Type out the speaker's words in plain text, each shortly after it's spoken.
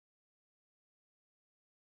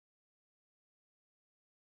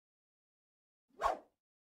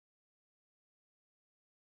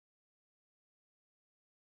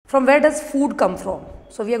From where does food come from?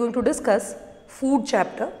 So, we are going to discuss food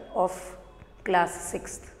chapter of class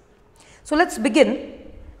 6th. So, let us begin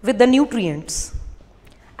with the nutrients.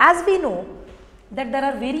 As we know that there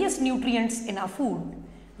are various nutrients in our food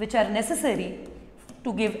which are necessary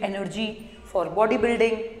to give energy for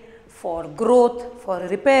bodybuilding, for growth, for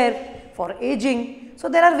repair, for aging. So,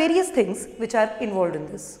 there are various things which are involved in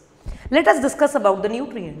this. Let us discuss about the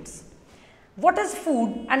nutrients. What is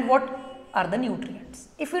food and what are the nutrients?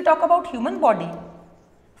 If we talk about human body,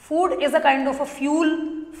 food is a kind of a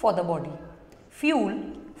fuel for the body.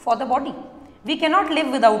 Fuel for the body. We cannot live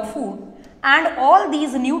without food, and all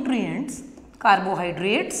these nutrients,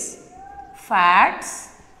 carbohydrates,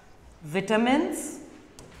 fats, vitamins,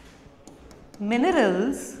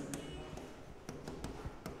 minerals,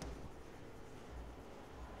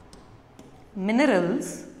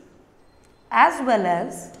 as well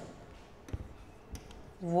as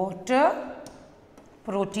water,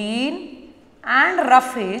 protein and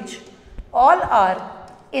roughage, all are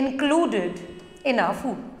included in our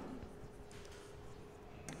food.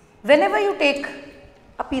 Whenever you take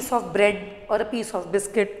a piece of bread or a piece of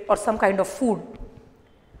biscuit or some kind of food,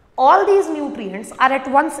 all these nutrients are at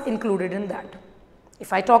once included in that.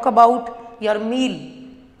 If I talk about your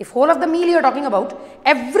meal, if whole of the meal you are talking about,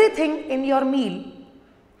 everything in your meal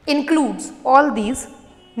includes all these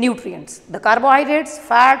nutrients, the carbohydrates,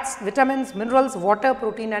 fats, vitamins, minerals, water,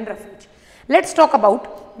 protein and roughage. Let us talk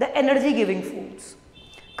about the energy giving foods.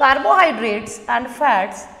 Carbohydrates and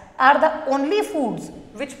fats are the only foods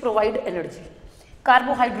which provide energy.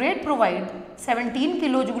 Carbohydrate provide 17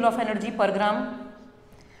 kilojoule of energy per gram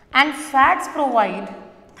and fats provide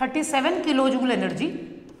 37 kilojoule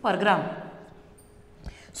energy per gram.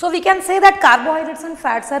 So, we can say that carbohydrates and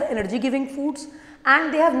fats are energy giving foods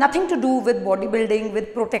and they have nothing to do with bodybuilding,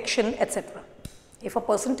 with protection, etc. If a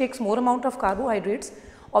person takes more amount of carbohydrates,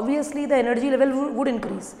 obviously the energy level would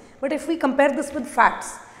increase. But if we compare this with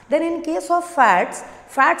fats, then in case of fats,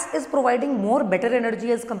 fats is providing more better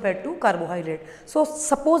energy as compared to carbohydrate. So,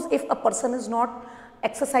 suppose if a person is not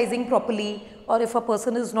exercising properly or if a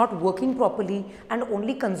person is not working properly and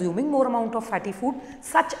only consuming more amount of fatty food,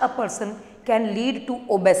 such a person can lead to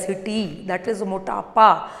obesity, that is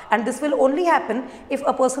motapa, and this will only happen if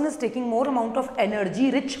a person is taking more amount of energy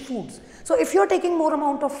rich foods. So, if you are taking more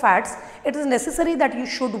amount of fats, it is necessary that you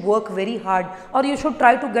should work very hard or you should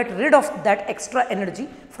try to get rid of that extra energy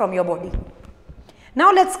from your body.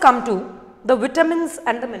 Now, let us come to the vitamins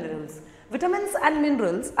and the minerals. Vitamins and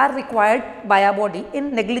minerals are required by our body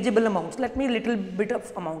in negligible amounts. Let me little bit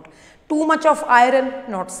of amount. Too much of iron,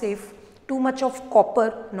 not safe. Too much of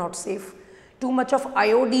copper, not safe. Too much of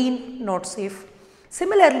iodine, not safe.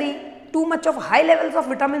 Similarly, too much of high levels of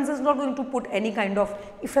vitamins is not going to put any kind of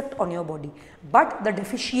effect on your body, but the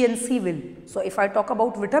deficiency will. So, if I talk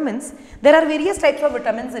about vitamins, there are various types of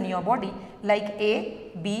vitamins in your body like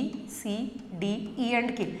A, B, C, D, E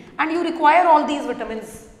and K, and you require all these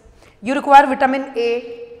vitamins. You require vitamin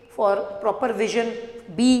A for proper vision,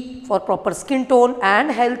 B for proper skin tone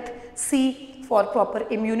and health, C for proper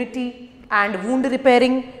immunity and wound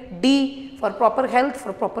repairing, D for proper health,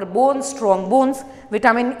 for proper bones, strong bones,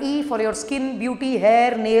 vitamin E for your skin, beauty,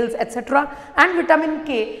 hair, nails, etc. and vitamin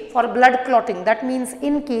K for blood clotting. That means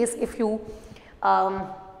in case if you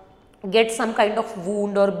get some kind of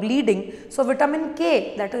wound or bleeding, so vitamin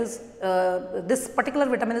K, that is this particular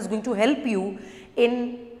vitamin is going to help you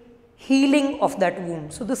in healing of that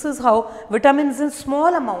wound. So, this is how vitamins in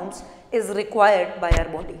small amounts is required by our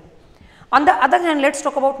body. On the other hand, let us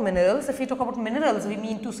talk about minerals. If we talk about minerals, we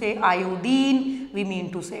mean to say iodine, we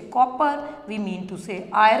mean to say copper, we mean to say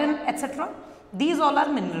iron, etc. These all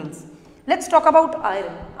are minerals. Let us talk about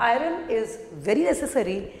iron. Iron is very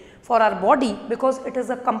necessary for our body because it is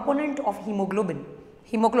a component of hemoglobin.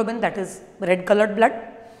 Hemoglobin, that is red colored blood.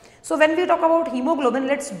 So, when we talk about hemoglobin,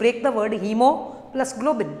 let us break the word hemo plus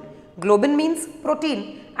globin. Globin means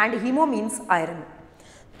protein and hemo means iron.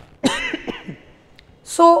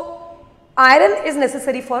 So, iron is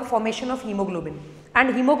necessary for formation of hemoglobin,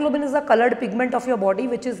 and hemoglobin is a colored pigment of your body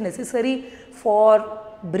which is necessary for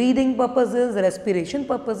breathing purposes, respiration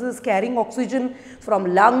purposes, carrying oxygen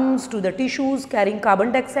from lungs to the tissues, carrying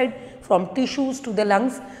carbon dioxide from tissues to the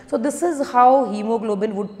lungs. So, this is how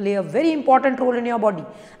hemoglobin would play a very important role in your body,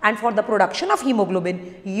 and for the production of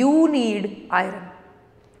hemoglobin you need iron.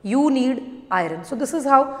 You need iron. So, this is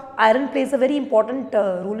how iron plays a very important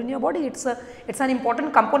role in your body. It's an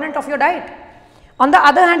important component of your diet. On the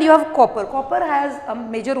other hand, you have copper. Copper has a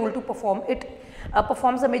major role to perform. It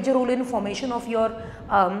performs a major role in formation of your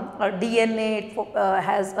DNA, it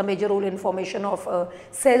has a major role in formation of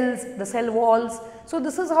cells, the cell walls. So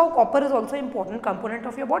this is how copper is also important component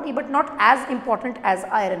of your body, but not as important as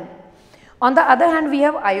iron. On the other hand, we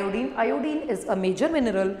have iodine. Iodine is a major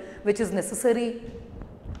mineral which is necessary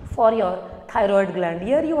for your thyroid gland.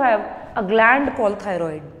 Here you have a gland called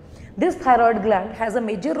thyroid. This thyroid gland has a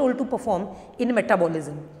major role to perform in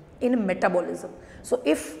metabolism. So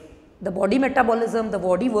if the body metabolism, the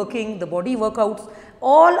body working, the body workouts,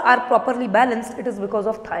 all are properly balanced, it is because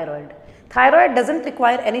of thyroid. Thyroid doesn't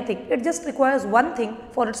require anything, it just requires one thing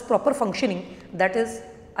for its proper functioning, that is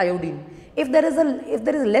iodine. If there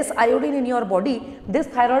is less iodine in your body, this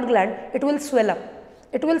thyroid gland, it will swell up.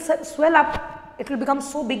 It will swell up, it will become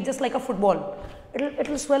so big just like a football. It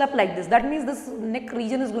will swell up like this. That means this neck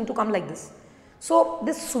region is going to come like this. So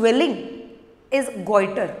this swelling is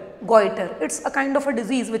goiter. It's a kind of a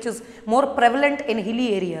disease which is more prevalent in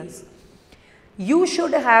hilly areas. You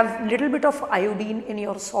should have little bit of iodine in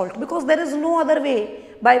your salt, because there is no other way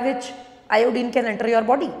by which iodine can enter your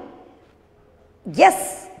body.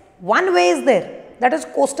 Yes, one way is there, that is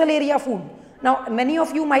coastal area food. Now many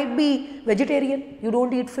of you might be vegetarian, you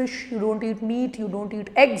don't eat fish, you don't eat meat, you don't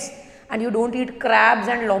eat eggs, and you don't eat crabs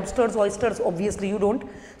and lobsters, oysters, obviously you don't.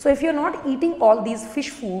 So if you are not eating all these fish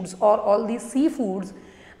foods or all these seafoods,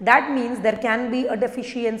 that means there can be a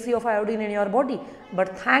deficiency of iodine in your body.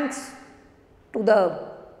 But thanks to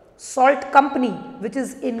the salt company which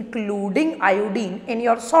is including iodine in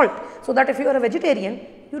your salt, so that if you are a vegetarian,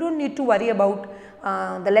 you don't need to worry about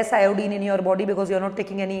the less iodine in your body because you are not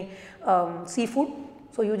taking any seafood.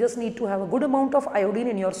 So you just need to have a good amount of iodine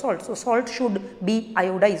in your salt. So salt should be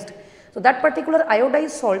iodized. So that particular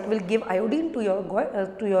iodized salt will give iodine to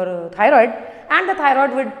your thyroid, and the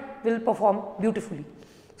thyroid will perform beautifully.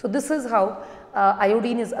 So this is how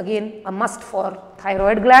iodine is again a must for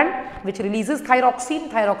thyroid gland, which releases thyroxine.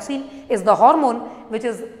 Thyroxine is the hormone which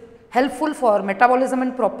is helpful for metabolism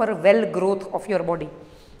and proper well growth of your body.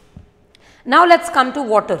 Now let's come to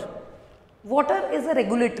water. Water is a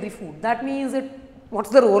regulatory food. That means what's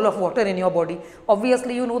the role of water in your body?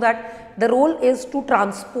 Obviously you know that the role is to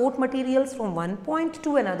transport materials from one point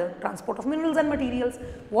to another, transport of minerals and materials.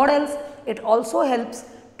 What else? It also helps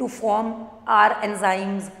to form our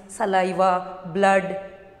enzymes, saliva, blood,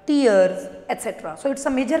 tears, etc. So it's a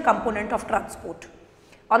major component of transport.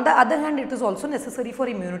 On the other hand, it is also necessary for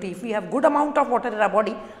immunity. If we have good amount of water in our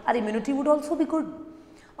body, our immunity would also be good.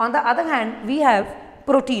 On the other hand, we have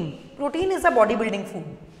protein. Protein is a bodybuilding food.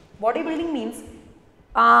 Bodybuilding means,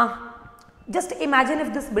 just imagine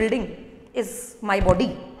if this building is my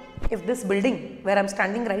body. If this building where I am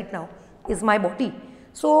standing right now is my body.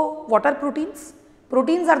 So what are proteins?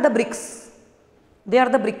 Proteins are the bricks. They are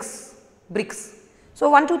the bricks. So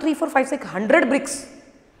 1, 2, 3, 4, 5, 6, 100 bricks,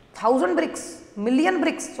 1000 bricks, million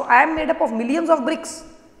bricks. So I am made up of millions of bricks.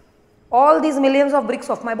 All these millions of bricks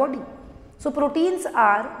of my body. So proteins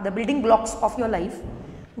are the building blocks of your life.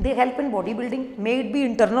 They help in bodybuilding, may it be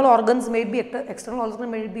internal organs, may it be external organs,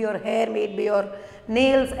 may it be your hair, may it be your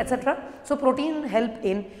nails, etc. So protein help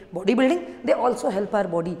in bodybuilding. They also help our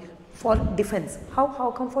body for defense.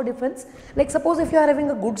 How come for defense? Like suppose if you are having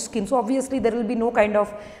a good skin, so obviously there will be no kind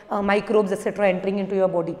of microbes, etc. entering into your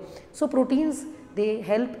body. So proteins, they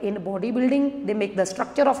help in bodybuilding, they make the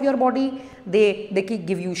structure of your body, they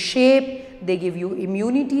give you shape, they give you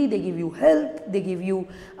immunity, they give you health, they give you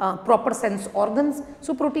proper sense organs.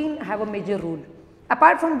 So protein have a major role.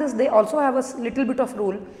 Apart from this, they also have a little bit of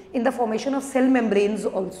role in the formation of cell membranes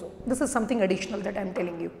also. This is something additional that I am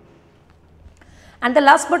telling you. And the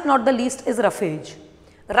last but not the least is roughage.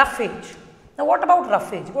 Roughage. Now what about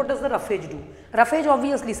roughage? What does the roughage do? Roughage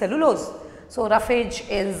obviously cellulose. So roughage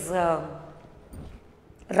is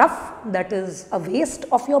rough, that is a waste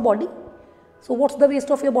of your body. So what's the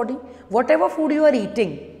waste of your body? Whatever food you are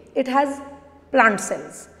eating, it has plant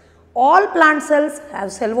cells. All plant cells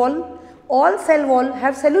have cell wall, all cell wall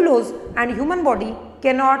have cellulose, and human body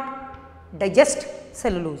cannot digest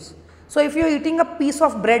cellulose. So if you are eating a piece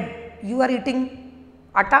of bread, you are eating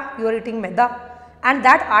atta, you are eating maida, and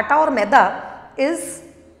that atta or maida is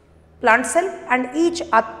plant cell, and each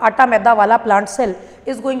atta maida wala plant cell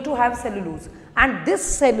is going to have cellulose, and this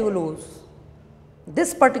cellulose,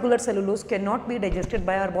 this particular cellulose cannot be digested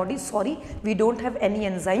by our body. Sorry, we don't have any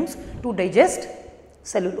enzymes to digest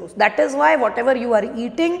cellulose. That is why whatever you are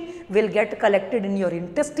eating will get collected in your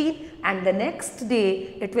intestine, and the next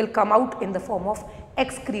day it will come out in the form of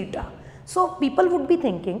excreta. So people would be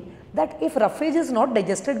thinking that if roughage is not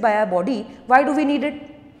digested by our body, why do we need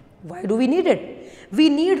it? Why do we need it? We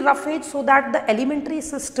need roughage so that the alimentary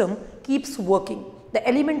system keeps working. the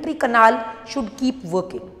alimentary canal should keep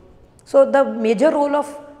working. So, the major role of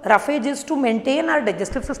roughage is to maintain our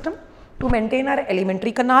digestive system, to maintain our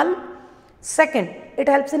alimentary canal. Second, it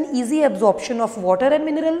helps in easy absorption of water and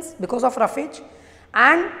minerals because of roughage.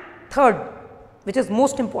 And third, which is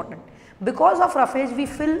most important, because of roughage we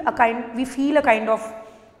feel a kind of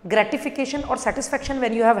gratification or satisfaction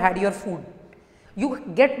when you have had your food. You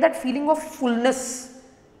get that feeling of fullness.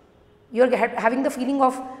 You are having the feeling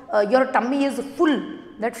of your tummy is full,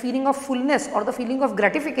 that feeling of fullness or the feeling of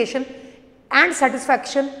gratification and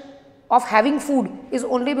satisfaction of having food is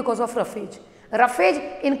only because of roughage. Roughage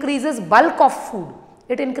increases bulk of food,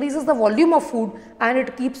 it increases the volume of food and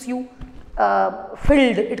it keeps you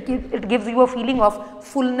filled, it gives you a feeling of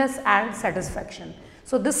fullness and satisfaction.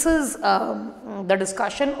 So, this is the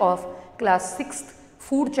discussion of class 6th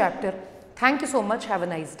food chapter. Thank you so much, have a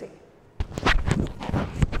nice day.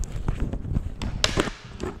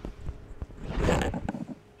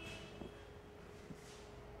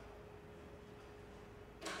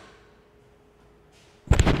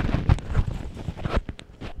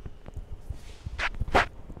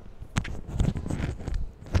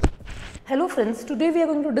 Hello friends, today we are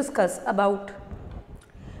going to discuss about,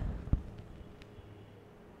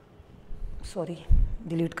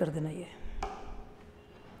 delete kar dena ye.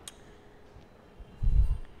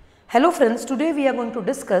 Hello friends, today we are going to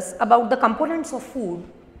discuss about the components of food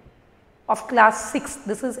of class 6.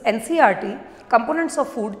 This is NCERT Components of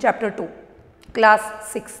Food chapter 2, class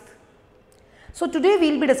 6th. So, today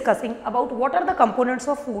we will be discussing about what are the components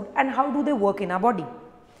of food and how do they work in our body.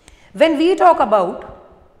 When we talk about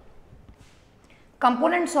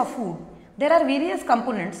components of food, there are various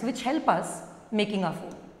components which help us making our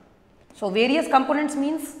food. So, various components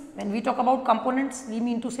means, when we talk about components, we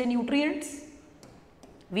mean to say nutrients.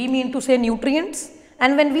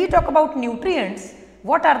 And when we talk about nutrients,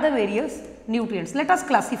 what are the various nutrients? Let us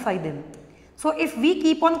classify them. So, if we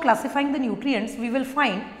keep on classifying the nutrients, we will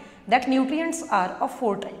find that nutrients are of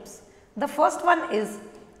 4 types. The first one is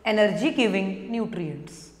energy giving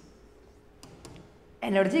nutrients.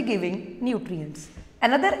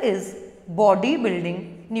 Another is body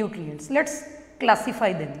building nutrients. Let us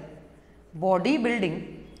classify them. Body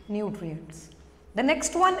building nutrients. The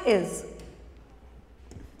next one is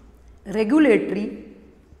regulatory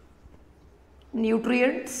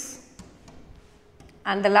nutrients,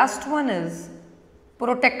 and the last one is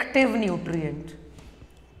protective nutrient.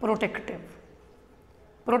 Protective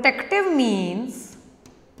means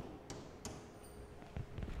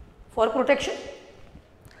for protection.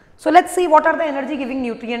 So, let us see what are the energy giving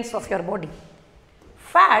nutrients of your body.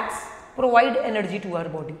 Fats provide energy to our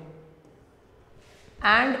body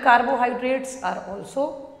and carbohydrates are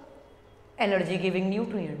also energy giving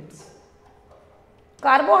nutrients.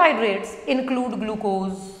 Carbohydrates include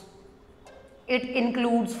glucose, it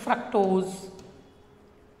includes fructose,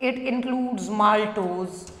 it includes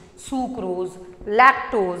maltose, sucrose,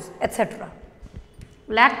 lactose, etc.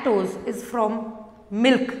 Lactose is from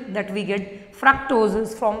milk that we get, fructose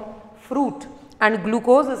is from fruit and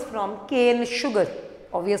glucose is from cane sugar.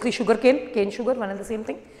 Obviously cane sugar, one and the same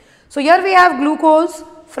thing. So, here we have glucose,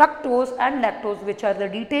 fructose and lactose, which are the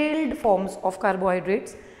detailed forms of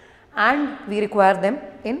carbohydrates and we require them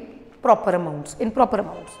in proper amounts.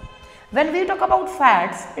 When we talk about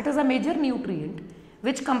fats, it is a major nutrient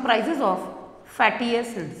which comprises of fatty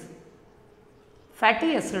acids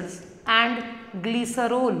and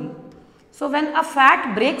glycerol. So, when a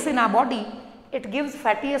fat breaks in our body, it gives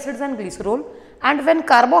fatty acids and glycerol, and when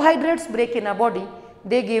carbohydrates break in our body,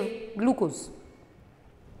 they give glucose.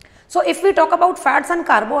 So, if we talk about fats and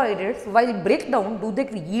carbohydrates, while breakdown, do they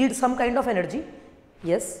yield some kind of energy?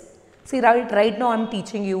 Yes. See, right now I am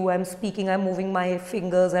teaching you, I am speaking, I am moving my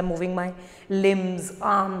fingers, I am moving my limbs,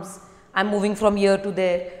 arms, I am moving from here to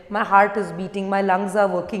there, my heart is beating, my lungs are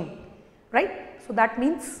working, right. So, that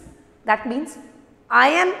means I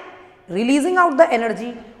am releasing out the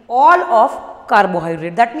energy all of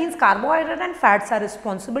carbohydrate. That means carbohydrate and fats are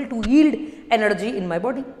responsible to yield energy in my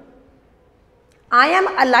body. I am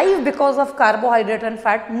alive because of carbohydrate and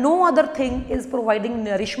fat. No other thing is providing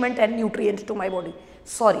nourishment and nutrients to my body.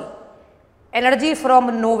 Sorry. Energy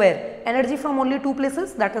from nowhere. Energy from only 2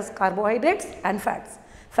 places, that is carbohydrates and fats.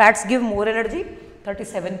 Fats give more energy,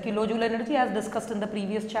 37 kilojoule energy as discussed in the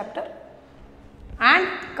previous chapter, and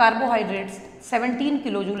carbohydrates 17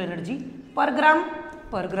 kilojoule energy per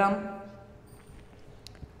gram.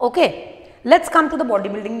 Okay. Let us come to the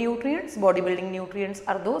bodybuilding nutrients. Bodybuilding nutrients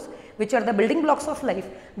are those which are the building blocks of life.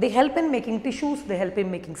 They help in making tissues, they help in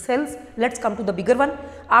making cells. Let us come to the bigger one.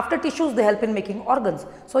 After tissues, they help in making organs.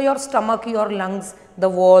 So, your stomach, your lungs, the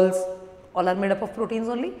walls, All are made up of proteins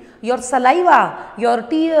only. Your saliva, your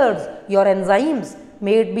tears, your enzymes,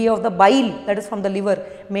 may it be of the bile that is from the liver,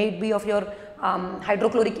 may it be of your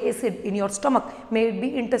hydrochloric acid in your stomach, may it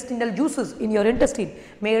be intestinal juices in your intestine,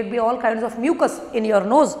 may it be all kinds of mucus in your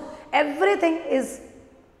nose. Everything is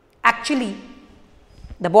actually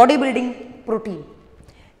the body building protein.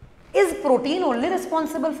 Is protein only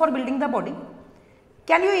responsible for building the body?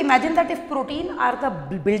 Can you imagine that if protein are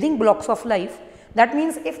the building blocks of life, that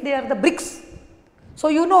means if they are the bricks. So,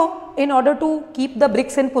 you know, in order to keep the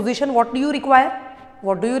bricks in position, what do you require?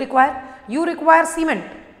 What do you require? You require cement.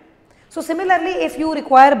 So, similarly, if you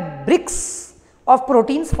require bricks of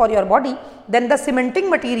proteins for your body, then the cementing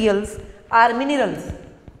materials are minerals.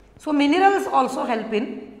 So, minerals also help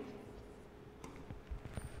in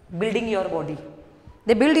building your body.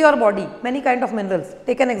 They build your body, many kind of minerals.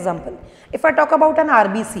 Take an example. If I talk about an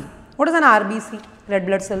RBC, what is an RBC? Red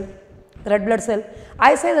blood cell. Red blood cell.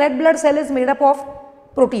 I say red blood cell is made up of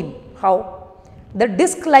protein. How? The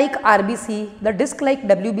disc-like RBC, the disc-like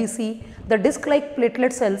WBC, the disc-like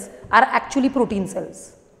platelet cells are actually protein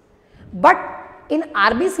cells. But in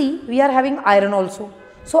RBC, we are having iron also.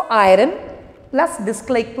 So, iron plus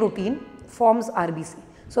disc-like protein forms RBC.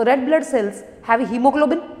 So, red blood cells have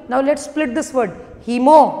hemoglobin. Now, let us split this word,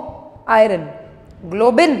 hemo, iron,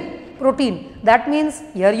 globin, protein. That means,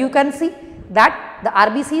 here you can see that the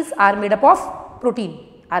RBCs are made up of protein.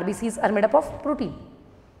 RBCs are made up of protein.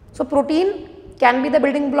 So, protein can be the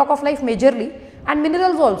building block of life majorly, and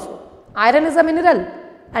minerals also. Iron is a mineral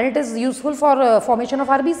and it is useful for formation of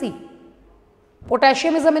RBC.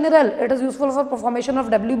 Potassium is a mineral, it is useful for formation of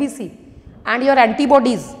WBC. And your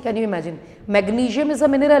antibodies, can you imagine? Magnesium is a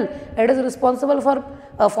mineral, it is responsible for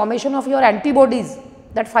formation of your antibodies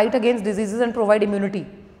that fight against diseases and provide immunity.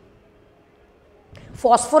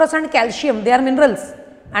 Phosphorus and calcium, they are minerals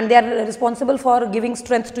and they are responsible for giving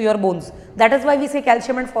strength to your bones. That is why we say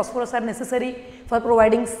calcium and phosphorus are necessary for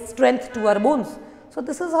providing strength to our bones. So,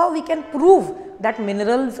 this is how we can prove that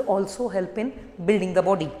minerals also help in building the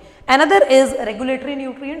body. Another is regulatory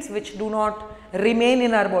nutrients which do not remain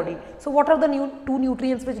in our body. So, what are the two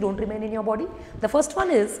nutrients which do not remain in your body? The first one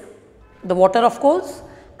is the water, of course,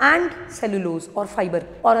 and cellulose or fiber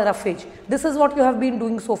or roughage. This is what you have been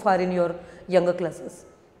doing so far in your younger classes.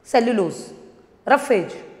 Cellulose,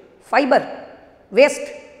 roughage, fiber, waste,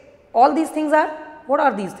 all these things are, what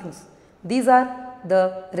are these things? These are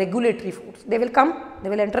the regulatory foods. They will come, they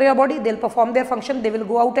will enter your body, they will perform their function, they will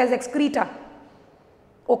go out as excreta.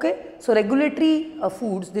 Okay? So, regulatory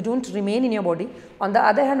foods, they do not remain in your body. On the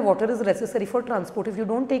other hand, water is necessary for transport. If you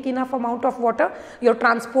do not take enough amount of water, your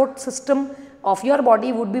transport system of your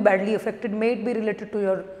body would be badly affected. May it be related to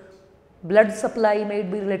your blood supply, may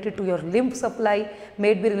it be related to your lymph supply,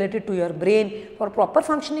 may it be related to your brain. For proper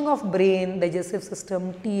functioning of brain, digestive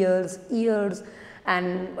system, tears, ears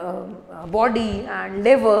and body and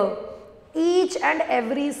liver, each and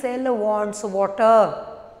every cell wants water.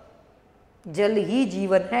 Jal hi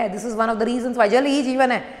jeevan hai. This is one of the reasons why jal hi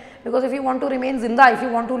jeevan hai. Because if you want to remain zinda, if you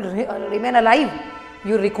want to remain alive,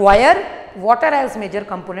 you require water as major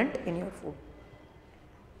component in your food.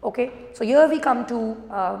 Okay. So, here we come to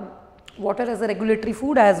water as a regulatory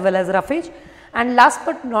food as well as roughage, and last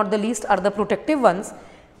but not the least are the protective ones.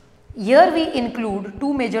 Here we include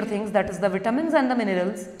two major things, that is the vitamins and the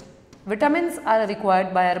minerals. Vitamins are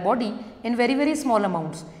required by our body in very small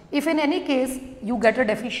amounts. If in any case you get a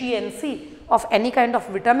deficiency of any kind of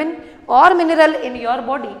vitamin or mineral in your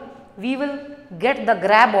body, we will get the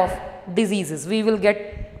grab of diseases. We will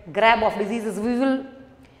get grab of diseases. We will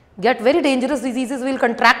get very dangerous diseases. We will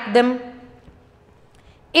contract them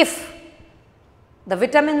if the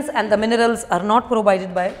vitamins and the minerals are not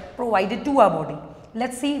provided to our body.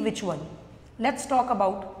 Let us see which one. Let us talk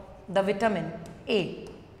about the vitamin A.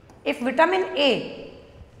 If vitamin A,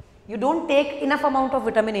 you do not take enough amount of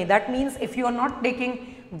vitamin A, that means if you are not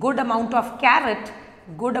taking good amount of carrot,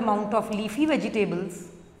 good amount of leafy vegetables,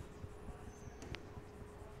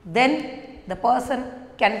 then the person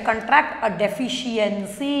can contract a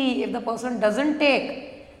deficiency. If the person does not take,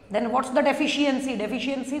 then what is the deficiency?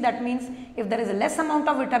 Deficiency, that means if there is a less amount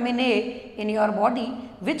of vitamin A in your body,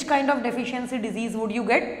 which kind of deficiency disease would you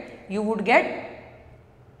get? You would get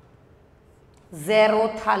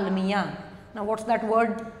xerothalmia. Now, what is that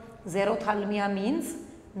word? Xerothalmia means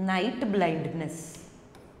night blindness.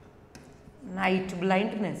 Night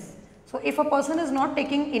blindness. So, if a person is not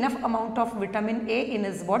taking enough amount of vitamin A in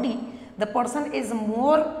his body, the person is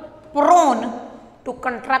more prone to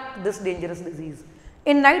contract this dangerous disease.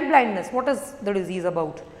 In night blindness, what is the disease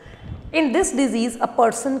about? In this disease, a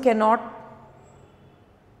person cannot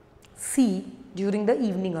see during the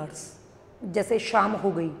evening hours. जैसे शाम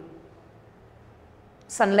हो गई,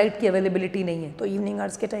 sunlight की availability नहीं है तो evening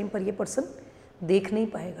hours के time पर ये पर्सन देख नहीं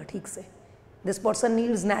पाएगा ठीक से. This person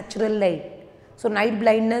needs natural light. So night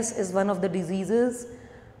blindness is one of the diseases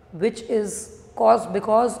which is caused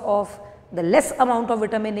because of the less amount of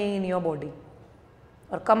vitamin A in your body.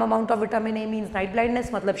 और कम amount of vitamin A means night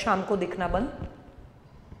blindness, मतलब शाम को दिखना बंद.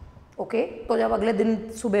 Okay तो जब अगले दिन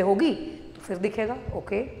सुबह होगी तो फिर दिखेगा.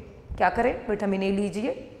 ओके क्या करें, विटामिन ए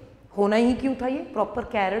लीजिए. होना ही क्यों था ये, proper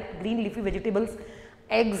carat, green leafy vegetables,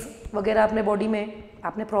 eggs वगैरह अपने बॉडी में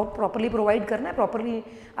आपने प्रॉपरली प्रोवाइड करना है, प्रॉपरली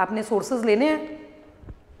आपने सोर्सेज लेने हैं,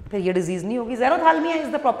 फिर ये डिजीज़ नहीं होगी. ज़ेरोथैल्मिया is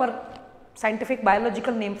the proper scientific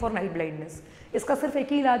biological name for night blindness. इसका सिर्फ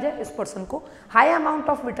एक ही इलाज है, इस पर्सन को high amount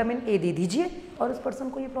of vitamin A दे दीजिए और इस पर्सन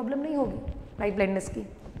को ये प्रॉब्लम नहीं होगी नाइट ब्लाइंडनेस की.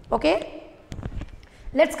 Okay,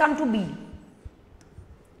 let's come to be.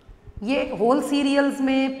 ये होल सीरियल्स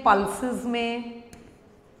में, पल्सेस में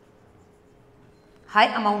हाई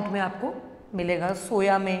अमाउंट में आपको मिलेगा.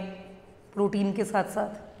 सोया में प्रोटीन के साथ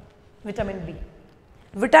साथ vitamin B.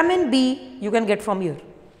 Vitamin B you can get from year.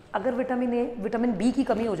 अगर विटामिन बी की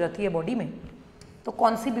कमी हो जाती है बॉडी में तो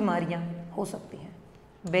कौन सी बीमारियां हो सकती हैं?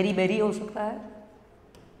 बेरी हो सकता है,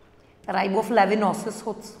 राइबोफ्लेविनोसिस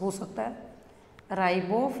हो सकता है,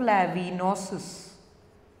 राइबोफ्लेविनोसिस.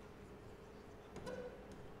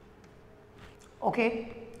 Okay,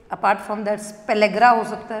 apart from that pellagra हो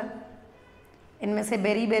सकता है. इनमें से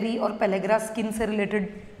बेरी और पेलेग्रा स्किन से रिलेटेड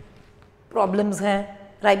प्रॉब्लम्स हैं.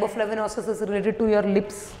 राइबोफ्लेविनोसिस is related to your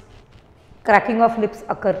lips. Cracking of lips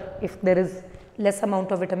occur if there is less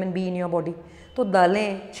amount of vitamin be in your body. तो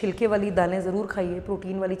दालें, छिलके वाली दालें ज़रूर खाइए,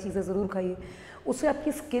 प्रोटीन वाली चीज़ें ज़रूर खाइए, उससे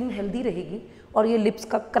आपकी स्किन हेल्दी रहेगी. और ये लिप्स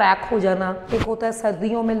का क्रैक हो जाना, एक होता है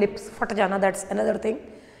सर्दियों में लिप्स फट जाना, दैट्स अनदर थिंग.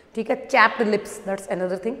 ठीक है, chapped lips, that's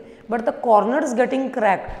another thing. But the corners getting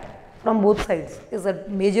cracked from both sides is a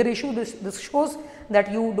major issue. This shows that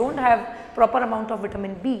you don't have proper amount of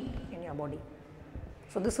vitamin B in your body.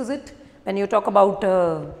 So this is it. When you talk about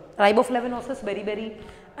riboflavinosis, beriberi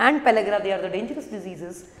and pellagra, they are the dangerous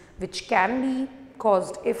diseases which can be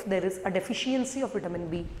caused if there is a deficiency of vitamin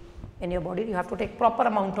B in your body. You have to take proper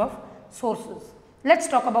amount of sources.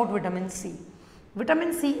 Let's talk about vitamin C.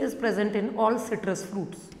 Vitamin C is present in all citrus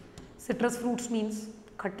fruits. Citrus fruits means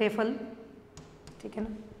खट्टे फल, ठीक है ना,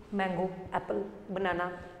 mango, Apple, बनाना,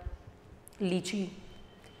 लीची,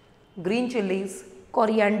 green chilies,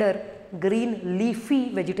 coriander, green leafy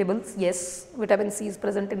vegetables. Yes, vitamin C is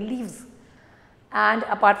present in leaves. And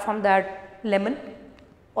apart from that, lemon,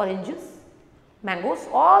 oranges, mangoes,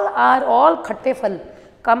 all khatte phal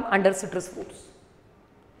come under citrus fruits.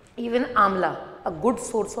 Even amla, a good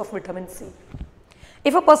source of vitamin C.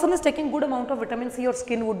 If a person is taking good amount of vitamin C, your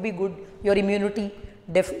skin would be good, your immunity,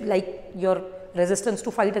 like your resistance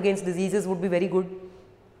to fight against diseases would be very good.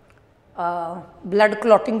 Blood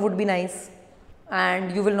clotting would be nice,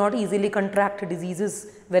 and you will not easily contract diseases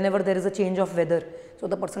whenever there is a change of weather. So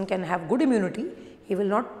the person can have good immunity. He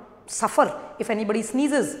will not suffer if anybody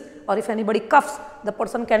sneezes or if anybody coughs. The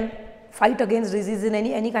person can fight against disease in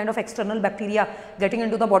any kind of external bacteria getting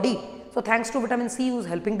into the body. So thanks to vitamin C, who is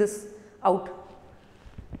helping this out.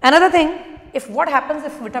 Another thing, what happens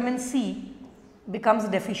if vitamin C becomes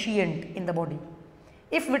deficient in the body?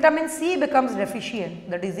 If vitamin C becomes deficient,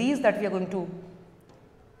 the disease that we are going to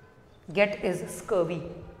get is scurvy.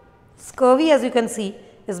 Scurvy, as you can see,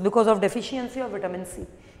 is because of deficiency of vitamin C.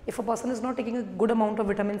 If a person is not taking a good amount of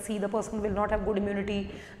vitamin C, the person will not have good immunity,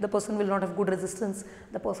 the person will not have good resistance,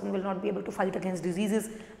 the person will not be able to fight against diseases.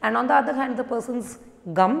 And on the other hand, the person's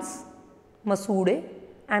gums, masude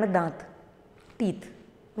and dant, teeth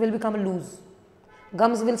will become loose.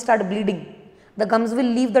 Gums will start bleeding. The gums will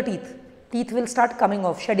leave the teeth. Teeth will start coming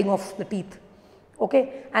off, shedding off the teeth.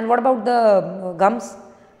 Okay. And what about the gums?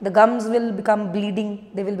 The gums will become bleeding.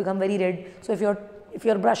 They will become very red. So if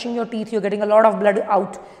you're brushing your teeth, you're getting a lot of blood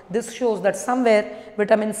out. This shows that somewhere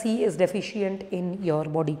vitamin C is deficient in your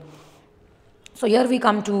body. So here we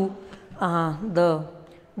come to the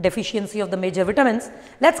deficiency of the major vitamins.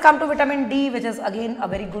 Let's come to vitamin D, which is again a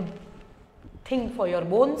very good thing for your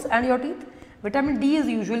bones and your teeth. Vitamin D is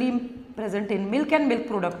usually present in milk and milk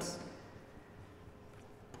products,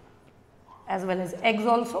 as well as eggs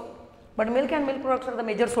also. But milk and milk products are the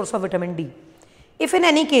major source of vitamin D. If in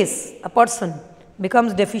any case a person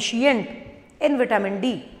becomes deficient in vitamin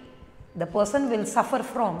D, the person will suffer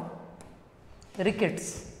from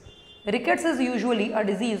rickets. Rickets is usually a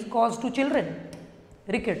disease caused to children.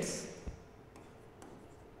 Rickets.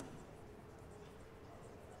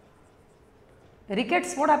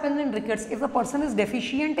 Rickets, what happens in rickets? If the person is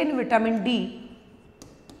deficient in vitamin D,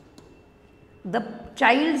 the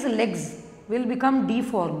child's legs will become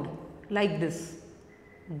deformed like this.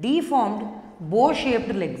 Deformed bow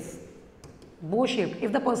shaped legs. Bow shaped.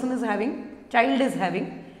 If the person is having, child is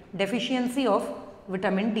having deficiency of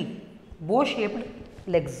vitamin D, bow shaped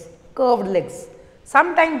legs, curved legs.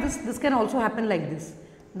 Sometimes this can also happen like this.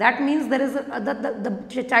 That means there is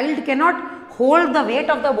the child cannot hold the weight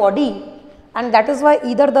of the body, and that is why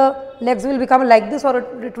either the legs will become like this or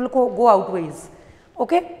it will go outways.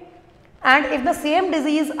 Okay. And if the same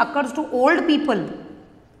disease occurs to old people,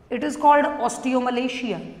 it is called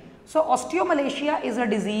osteomalacia. So osteomalacia is a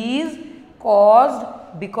disease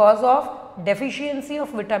caused because of deficiency of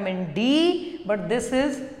vitamin D, but this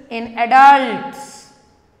is in adults.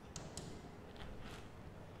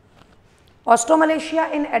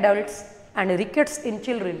 Osteomalacia in adults and rickets in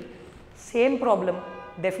children, same problem,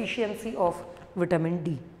 deficiency of vitamin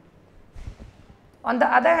D. On the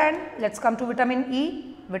other hand, let us come to vitamin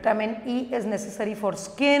E. Vitamin E is necessary for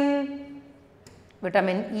skin.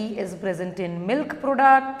 Vitamin E is present in milk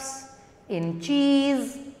products, in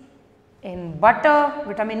cheese, in butter,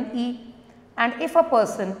 vitamin E. And if a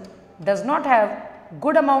person does not have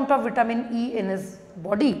good amount of vitamin E in his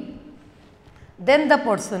body, then the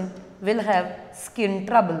person will have skin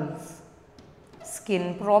troubles,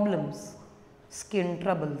 skin problems, skin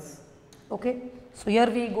troubles. Okay. So, here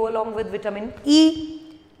we go along with vitamin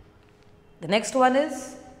E. The next one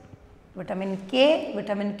is vitamin K.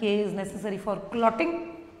 Vitamin K is necessary for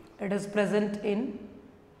clotting. It is present in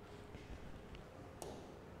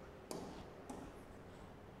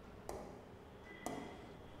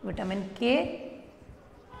vitamin K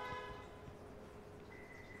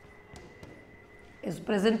is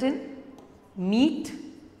present in meat,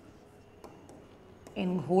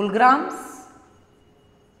 in whole grams,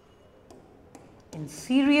 in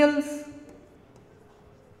cereals,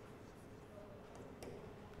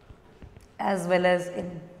 as well as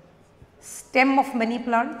in stem of many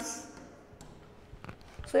plants.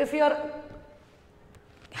 So, if you are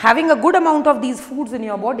having a good amount of these foods in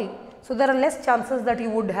your body, so there are less chances that you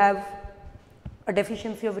would have a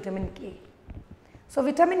deficiency of vitamin K. So,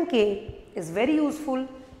 vitamin K is very useful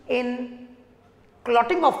in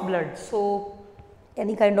clotting of blood. So,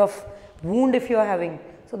 any kind of wound if you are having,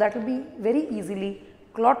 so that will be very easily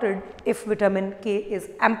clotted if vitamin K is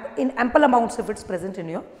in ample amounts if it is present in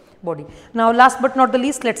your body. Now, last but not the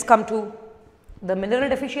least, let us come to the mineral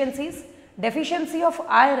deficiencies. Deficiency of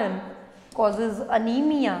iron causes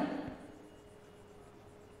anemia,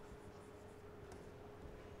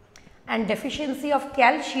 and deficiency of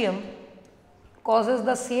calcium causes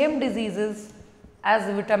the same diseases as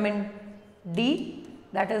vitamin D,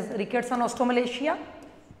 that is rickets and osteomalacia.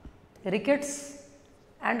 Rickets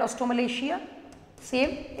and osteomalacia,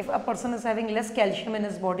 same if a person is having less calcium in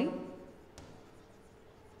his body.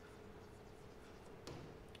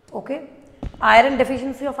 Okay. Iron,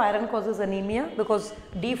 deficiency of iron causes anemia because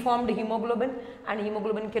deformed hemoglobin, and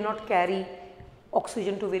hemoglobin cannot carry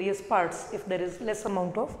oxygen to various parts if there is less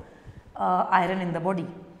amount of iron in the body.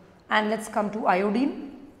 And let us come to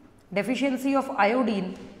iodine. Deficiency of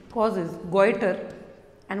iodine causes goiter.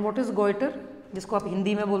 And what is goiter? जिसको आप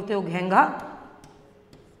हिंदी में बोलते हो घेंगा.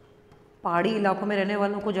 पहाड़ी इलाकों में रहने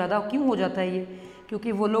वालों को ज़्यादा क्यों हो जाता है ये?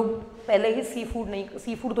 क्योंकि वो लोग पहले ही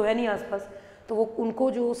सी फूड तो है नहीं आसपास, तो वो उनको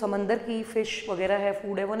जो समंदर की फ़िश वगैरह है,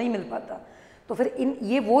 फूड है, वो नहीं मिल पाता. तो फिर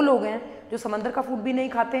ये वो लोग हैं जो समंदर का फूड भी नहीं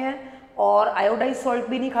खाते हैं और आयोडाइज सॉल्ट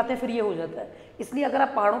भी नहीं खाते हैं, फिर ये हो जाता है. इसलिए अगर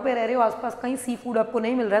आप पहाड़ों पे रह रहे हो, आसपास कहीं सी फूड आपको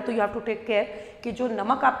नहीं मिल रहा है, तो you have to take care कि जो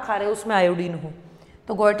नमक आप खा रहे हो उसमें आयोडीन हो.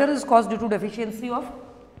 तो goitre is cause due to deficiency of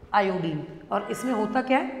iodine. और इसमें होता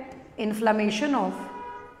क्या है? इन्फ्लामेशन ऑफ,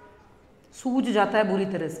 सूज जाता है बुरी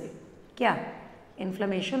तरह से. क्या?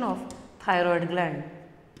 Inflammation of thyroid gland,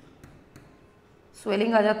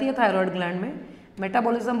 swelling आ जाती है थायराइड ग्लैंड में,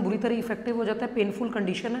 मेटाबॉलिज्म बुरी तरह इफेक्टिव हो जाता है, पेनफुल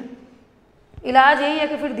कंडीशन है. इलाज यही है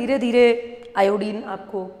कि फिर धीरे धीरे आयोडीन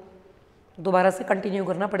आपको दोबारा से कंटिन्यू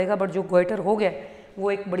करना पड़ेगा, बट जो गोइटर हो गया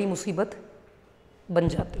वो एक बड़ी मुसीबत बन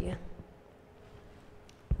जाती है.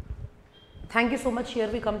 Thank you so much. Here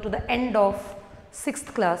we come to the end of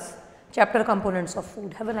 6th class, chapter components of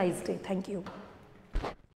food. Have a nice day. Thank you.